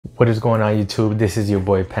What is going on, YouTube? This is your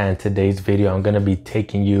boy Pan. Today's video I'm going to be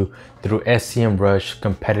taking you through Semrush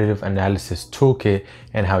competitive analysis toolkit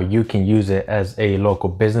and how you can use it as a local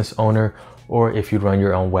business owner or if you run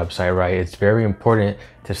your own website, right? It's very important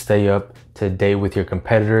to stay up to date with your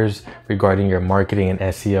competitors regarding your marketing and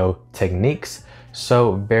SEO techniques.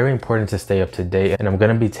 So very important to stay up to date, and I'm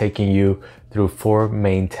going to be taking you through 4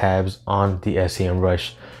 main tabs on the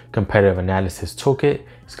Semrush competitive analysis toolkit.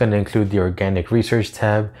 It's going to include the organic research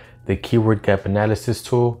tab, the keyword gap analysis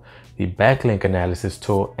tool, the backlink analysis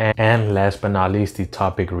tool, and last but not least, the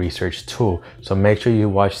topic research tool. So make sure you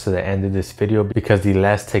watch to the end of this video because the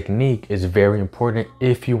last technique is very important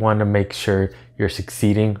if you want to make sure you're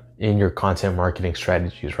succeeding in your content marketing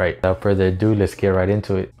strategies, right? Without further ado, let's get right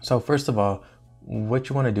into it. So first of all, what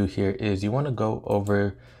you want to do here is you want to go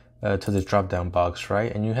over to the drop down box,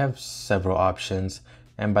 right? And you have several options.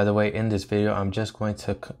 And by the way, in this video, I'm just going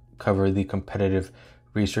to cover the competitive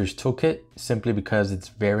research toolkit simply because it's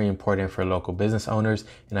very important for local business owners.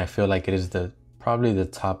 And I feel like it is probably the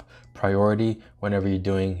top priority whenever you're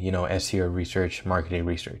doing, SEO research, marketing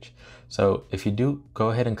research. So if you do, go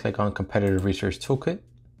ahead and click on competitive research toolkit.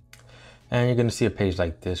 And you're going to see a page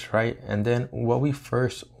like this, right? And then what we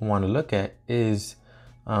first want to look at is,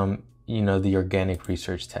 the organic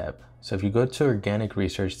research tab. So if you go to organic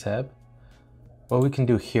research tab, what we can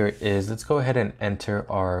do here is let's go ahead and enter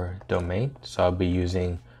our domain. So I'll be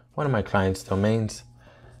using one of my clients' domains.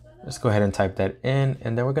 Let's go ahead and type that in,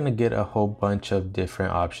 and then we're going to get a whole bunch of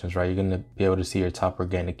different options, right? You're going to be able to see your top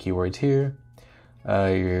organic keywords here,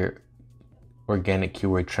 your organic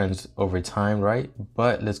keyword trends over time, right?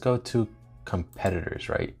 But let's go to competitors,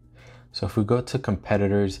 right? So if we go to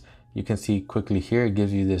competitors, you can see quickly here, it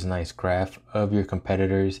gives you this nice graph of your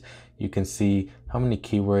competitors. You can see how many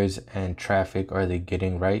keywords and traffic are they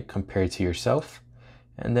getting, right, compared to yourself.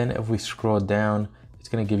 And then if we scroll down, it's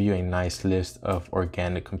going to give you a nice list of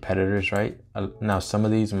organic competitors, right? Now, some of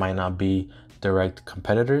these might not be direct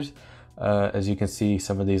competitors. As you can see,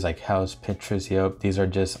 some of these like House, Pinterest, Yelp, these are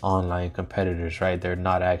just online competitors, right? They're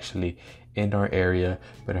not actually in our area.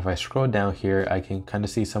 But if I scroll down here, I can kind of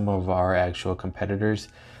see some of our actual competitors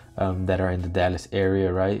that are in the Dallas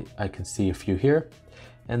area, right? I can see a few here.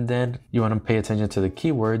 And then you want to pay attention to the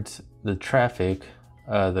keywords, the traffic,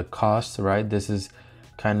 the cost, right? This is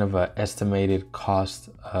kind of an estimated cost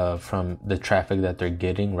from the traffic that they're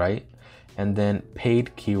getting, right? And then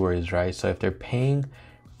paid keywords, right? So if they're paying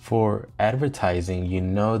for advertising, you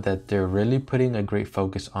know that they're really putting a great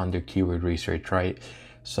focus on their keyword research, right?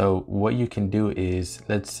 So what you can do is,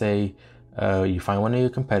 let's say you find one of your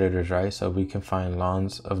competitors, right? So we can find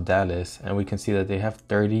Lawns of Dallas, and we can see that they have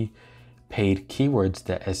 30 paid keywords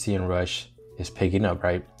that Semrush is picking up,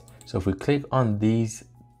 right? So if we click on these,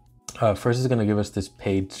 first it's going to give us this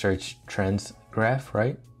paid search trends graph,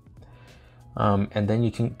 right? And then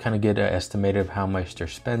you can kind of get an estimate of how much they're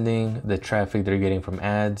spending, the traffic they're getting from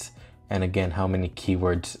ads, and again, how many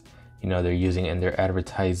keywords, they're using in their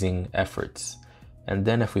advertising efforts. And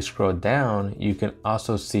then if we scroll down, you can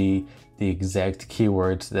also see the exact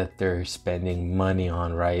keywords that they're spending money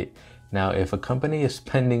on, right? Now, if a company is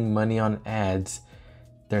spending money on ads,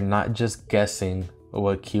 they're not just guessing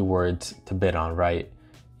what keywords to bid on, right?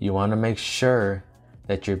 You want to make sure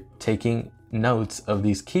that you're taking notes of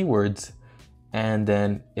these keywords, and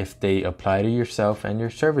then if they apply to yourself and your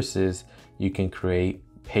services, you can create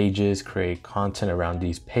pages, create content around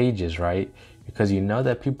these pages, right? Because you know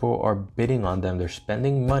that people are bidding on them, they're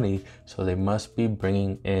spending money, so they must be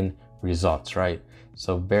bringing in results, right?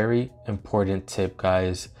 So very important tip,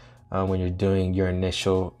 guys. When you're doing your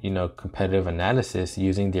initial, competitive analysis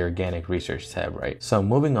using the organic research tab, right? So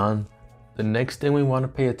moving on, the next thing we want to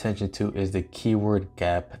pay attention to is the keyword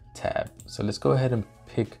gap tab. So let's go ahead and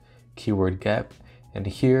pick keyword gap. And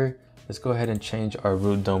here, let's go ahead and change our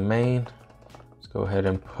root domain. Let's go ahead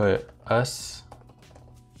and put us.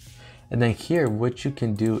 And then here, what you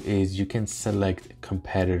can do is you can select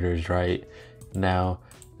competitors, right? Now,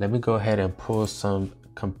 let me go ahead and pull some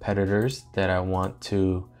competitors that I want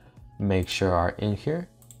to make sure are in here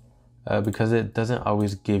because it doesn't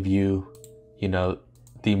always give you,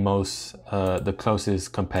 the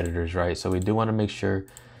closest competitors, right? So we do want to make sure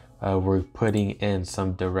we're putting in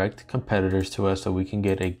some direct competitors to us so we can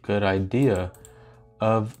get a good idea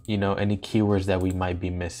of, any keywords that we might be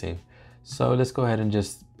missing. So let's go ahead and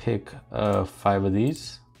just pick 5 of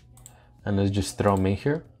these and let's just throw them in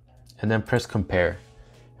here and then press compare.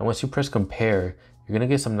 And once you press compare, you're going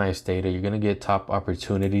to get some nice data. You're going to get top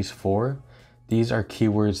opportunities for. These are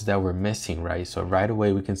keywords that we're missing, right? So right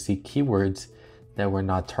away, we can see keywords that we're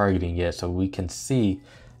not targeting yet. So we can see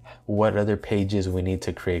what other pages we need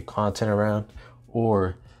to create content around,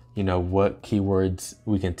 or you know, what keywords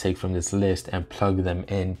we can take from this list and plug them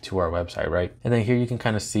into our website, right? And then here you can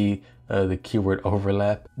kind of see the keyword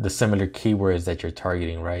overlap, the similar keywords that you're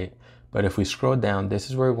targeting, right? But if we scroll down, this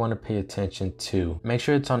is where we want to pay attention to. Make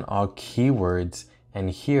sure it's on all keywords. And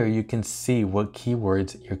here you can see what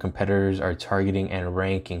keywords your competitors are targeting and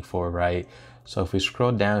ranking for, right? So if we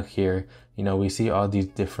scroll down here, you know, we see all these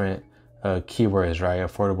different keywords, right?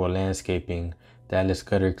 Affordable landscaping, Dallas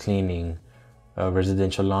gutter cleaning,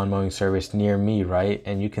 residential lawn mowing service near me, right?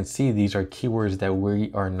 And you can see these are keywords that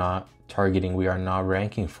we are not targeting, we are not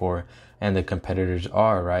ranking for, and the competitors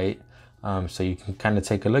are, right? So you can kind of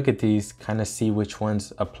take a look at these, kind of see which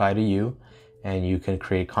ones apply to you, and you can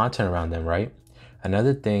create content around them, right?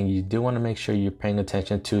 Another thing, you do want to make sure you're paying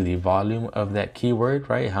attention to the volume of that keyword,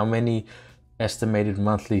 right? How many estimated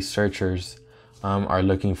monthly searchers are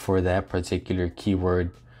looking for that particular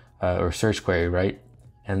keyword or search query, right?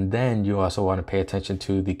 And then you also want to pay attention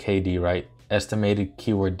to the KD, right? Estimated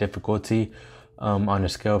keyword difficulty on a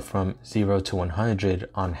scale from 0 to 100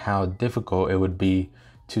 on how difficult it would be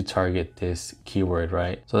to target this keyword,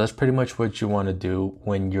 right? So that's pretty much what you want to do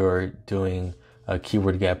when you're doing a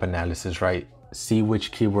keyword gap analysis, right? See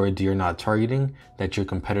which keywords you're not targeting that your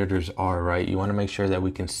competitors are, right? You want to make sure that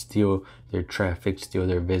we can steal their traffic, steal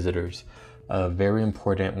their visitors. Very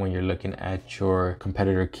important when you're looking at your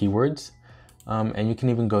competitor keywords. And you can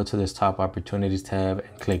even go to this top opportunities tab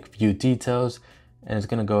and click view details, and it's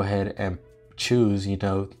going to go ahead and choose, you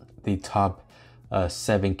know, the top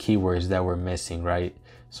 7 keywords that we're missing, right?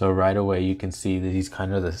 So right away you can see that these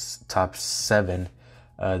kind of the top 7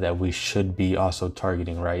 that we should be also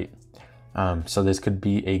targeting, right? So this could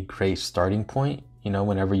be a great starting point, you know,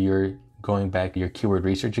 whenever you're going back your keyword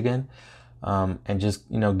research again, and just,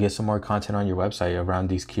 you know, get some more content on your website around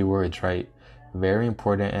these keywords, right? Very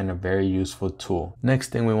important and a very useful tool.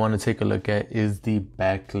 Next thing we want to take a look at is the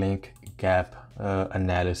Backlink Gap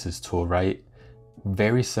analysis tool, right?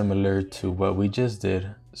 Very similar to what we just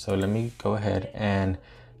did. So let me go ahead and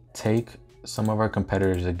take some of our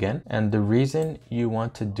competitors again. And the reason you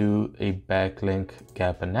want to do a backlink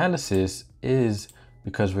gap analysis is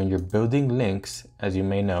because when you're building links, as you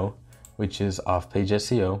may know, which is off-page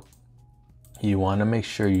SEO, you want to make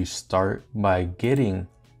sure you start by getting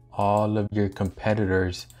all of your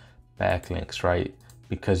competitors' backlinks, right?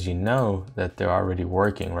 Because you know that they're already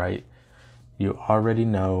working, right? You already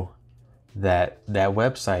know that that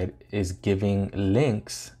website is giving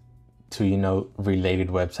links to, you know, related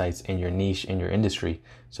websites in your niche, in your industry.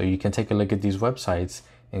 So you can take a look at these websites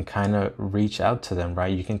and kind of reach out to them,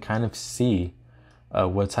 right? You can kind of see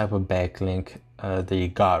what type of backlink that you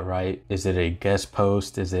got, right? Is it a guest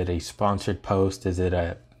post? Is it a sponsored post? Is it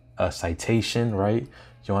a citation, right?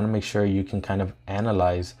 You want to make sure you can kind of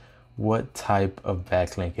analyze what type of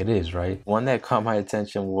backlink it is, right? One that caught my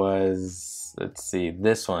attention was, let's see,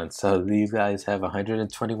 this one. So these guys have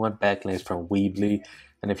 121 backlinks from Weebly.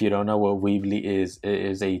 And if you don't know what Weebly is, it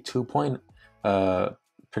is a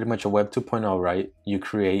pretty much a web 2.0, right? You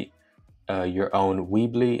create your own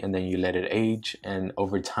Weebly and then you let it age, and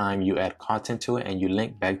over time you add content to it and you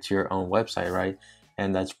link back to your own website, right?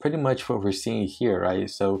 And that's pretty much what we're seeing here, right?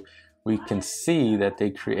 So we can see that they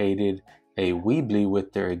created a Weebly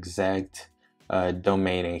with their exact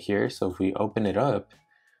domain in here. So if we open it up,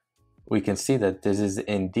 we can see that this is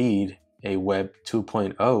indeed a web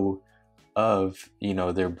 2.0 of, you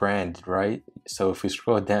know, their brand, right? So if we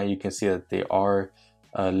scroll down, you can see that they are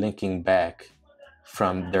linking back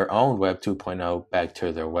from their own web 2.0 back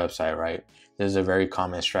to their website, right? This is a very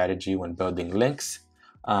common strategy when building links.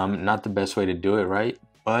 Not the best way to do it, right?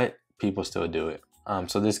 But people still do it.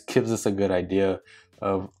 So this gives us a good idea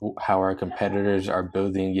of how our competitors are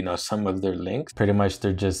building, you know, some of their links. Pretty much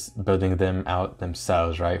they're just building them out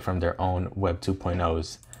themselves, right? From their own web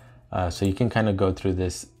 2.0s. So you can kind of go through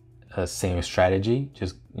this same strategy.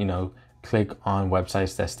 Just, you know, click on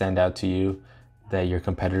websites that stand out to you that your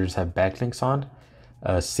competitors have backlinks on.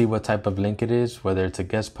 See what type of link it is, whether it's a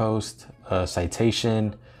guest post, a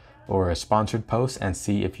citation, or a sponsored post, and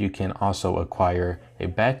see if you can also acquire a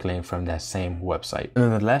backlink from that same website. And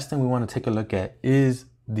then the last thing we want to take a look at is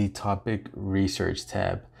the topic research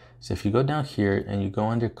tab. So if you go down here and you go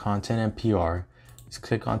under content and PR, just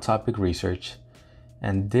click on topic research.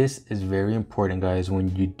 And this is very important, guys,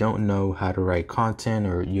 when you don't know how to write content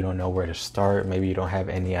or you don't know where to start. Maybe you don't have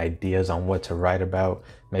any ideas on what to write about.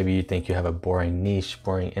 Maybe you think you have a boring niche,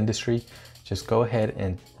 boring industry. Just go ahead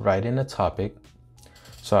and write in a topic.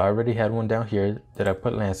 So I already had one down here that I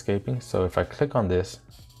put landscaping. So if I click on this,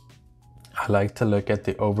 I like to look at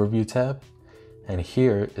the overview tab. And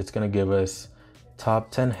here it's going to give us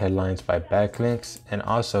top 10 headlines by backlinks and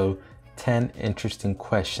also 10 interesting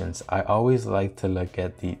questions. I always like to look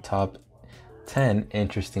at the top 10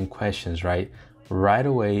 interesting questions, right? Right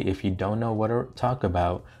away, if you don't know what to talk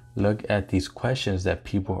about, look at these questions that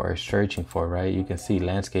people are searching for, right? You can see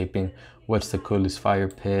landscaping, what's the coolest fire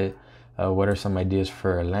pit? What are some ideas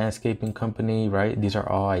for a landscaping company, right? These are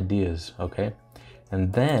all ideas, okay?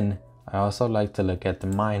 And then I also like to look at the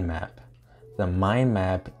mind map. The mind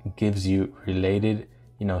map gives you related,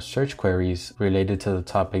 search queries related to the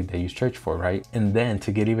topic that you search for, right? And then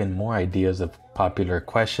to get even more ideas of popular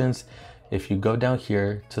questions, if you go down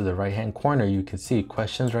here to the right hand corner, you can see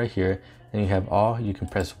questions right here, and you have all, you can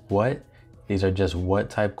press what. These are just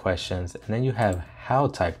what type questions, and then you have how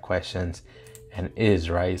type questions and is,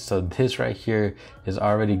 right? So this right here is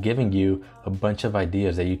already giving you a bunch of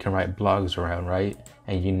ideas that you can write blogs around, right?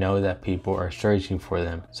 And you know that people are searching for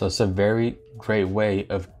them. So it's a very great way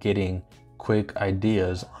of getting quick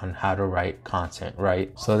ideas on how to write content,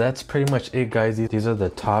 right? So that's pretty much it, guys. These are the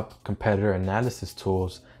top competitor analysis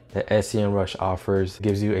tools that SEMrush offers. It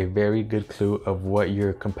gives you a very good clue of what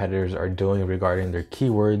your competitors are doing regarding their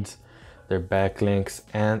keywords, their backlinks,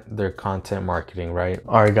 and their content marketing, right?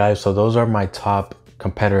 All right, guys, so those are my top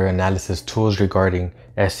competitor analysis tools regarding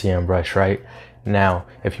SEMrush, right? Now,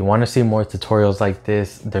 if you want to see more tutorials like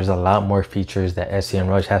this, there's a lot more features that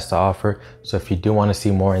SEMrush has to offer. So if you do want to see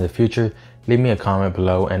more in the future, leave me a comment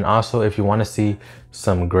below. And also, if you want to see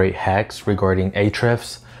some great hacks regarding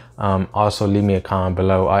Ahrefs, also leave me a comment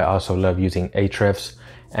below. I also love using Ahrefs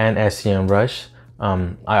and SEMrush.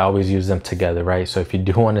 I always use them together, right? So if you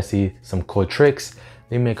do want to see some cool tricks,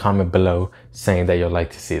 leave me a comment below saying that you'll like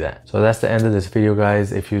to see that. So that's the end of this video,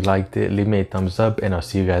 guys. If you liked it, leave me a thumbs up, and I'll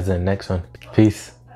see you guys in the next one. Peace.